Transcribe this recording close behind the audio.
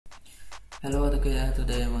Hello educator,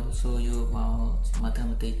 today I want to show you about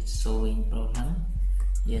mathematics solving problem.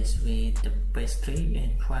 Yes, with the pastry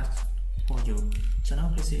and facts for you. So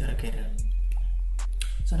now please see educator.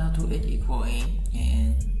 So now 2x equal 8,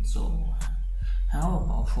 and so how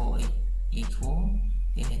about 4x equal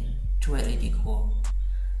and 12x equal?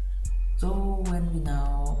 So when we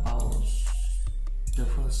know about the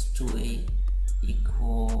first 2x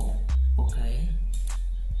equal, okay,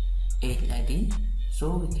 8 like this,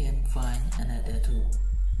 so we can find another 2.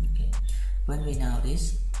 Okay, when we know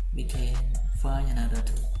this, we can find another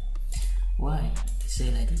 2. Why? We say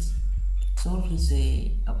like this. So we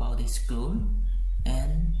say about this school,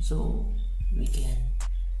 and so we can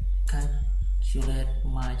calculate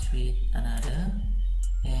match with another,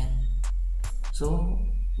 and so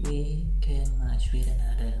we can match with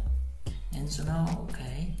another. And so now,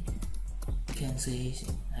 okay, you can see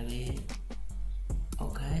maybe,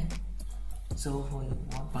 okay. So for you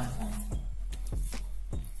one by one,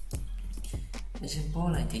 it's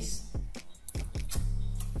simple like this.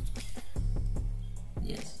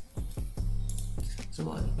 Yes. So I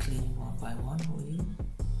will clean one by one for you.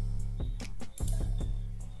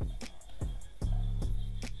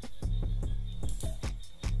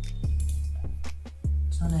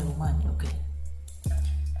 So never mind. Okay.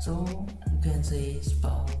 So you can say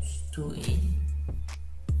suppose 2a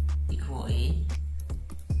equal 8.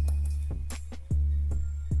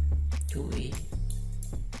 2a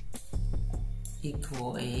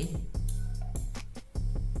equal 8.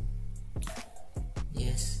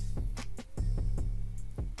 Yes.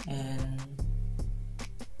 And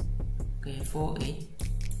okay, 4a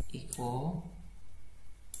equal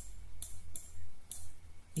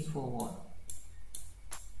what?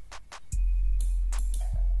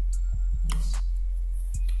 Yes.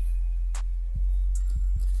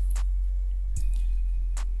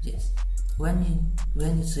 Yes.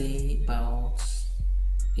 When you say about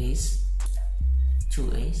is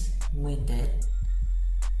 2x, mean that,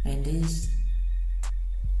 and this,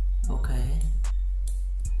 okay,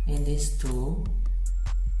 and this 2,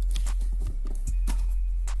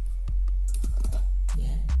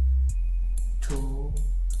 yeah,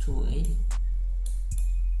 2x,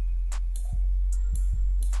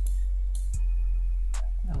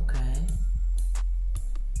 okay,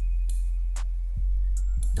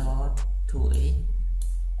 dot 2x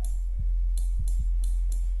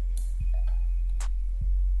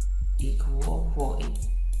equal 4x.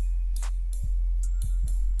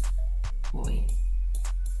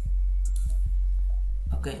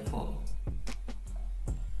 Okay, 4.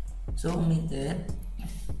 So mean that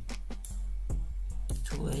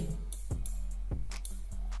 2x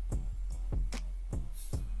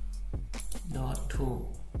dot 2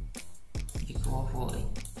 equal 4x.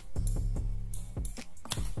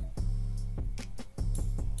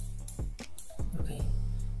 Okay,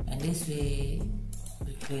 and this we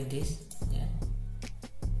clean this, yeah,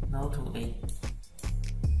 now 2x.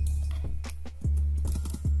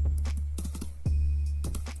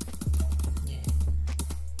 Yeah,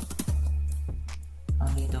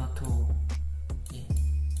 only dot 2, yeah,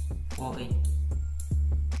 4x.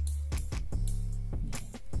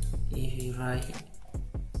 Yeah. If you write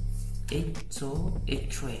 8, so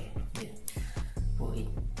 8 square, yeah, 4x.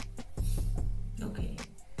 Okay,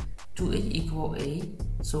 2x equal 8,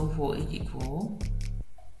 so 4x equal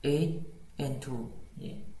 8 and 2,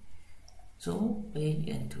 yeah. So 8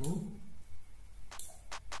 and 2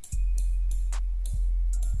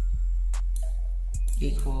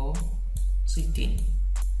 equal 16.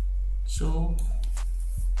 So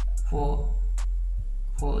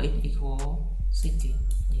 4x equal 16,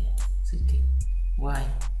 yeah, 16. Why?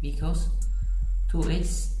 Because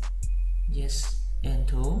 2x, yes, and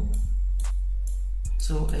 2,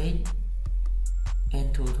 so 8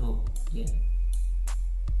 and 2, yeah.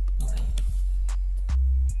 Okay,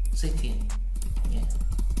 16, yeah.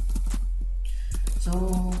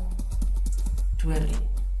 So 12.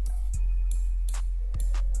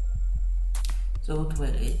 So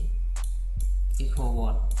 12 equal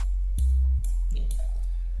what? Yeah.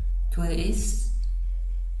 12 is,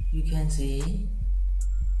 you can see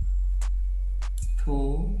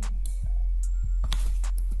 2,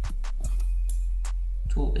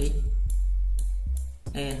 8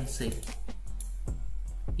 and 6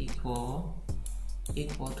 equal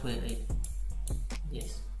 12.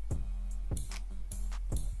 Yes.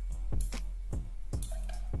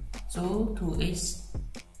 So 2x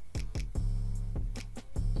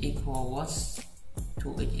equal what?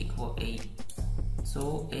 2x equal 8.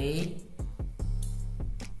 So 8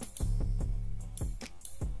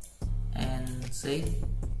 and 6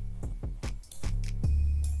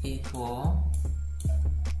 equal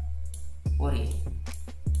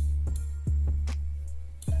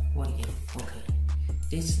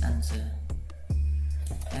this answer.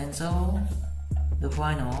 And so the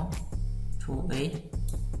final 28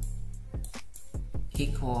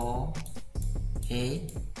 equal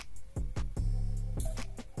 8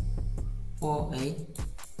 48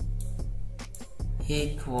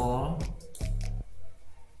 equal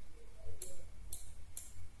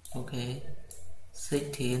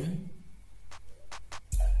 16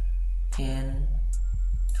 and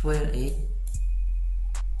 28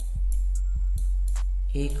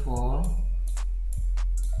 equal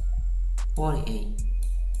 48.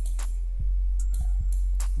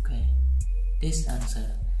 Okay, this answer.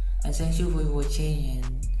 And thank you for watching,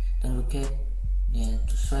 and don't forget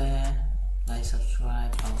to share, like,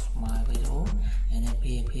 subscribe my video, and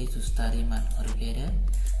happy to study math together.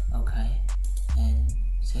 Okay, and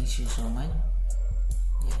thank you so much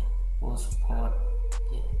for support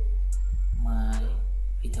my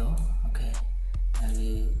video. Okay, I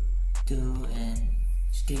will do and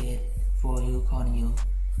stay for you, calling you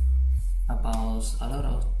about a lot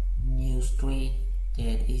of new street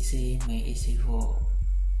that make easy for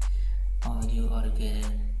all you all together.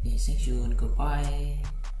 Thank you and goodbye.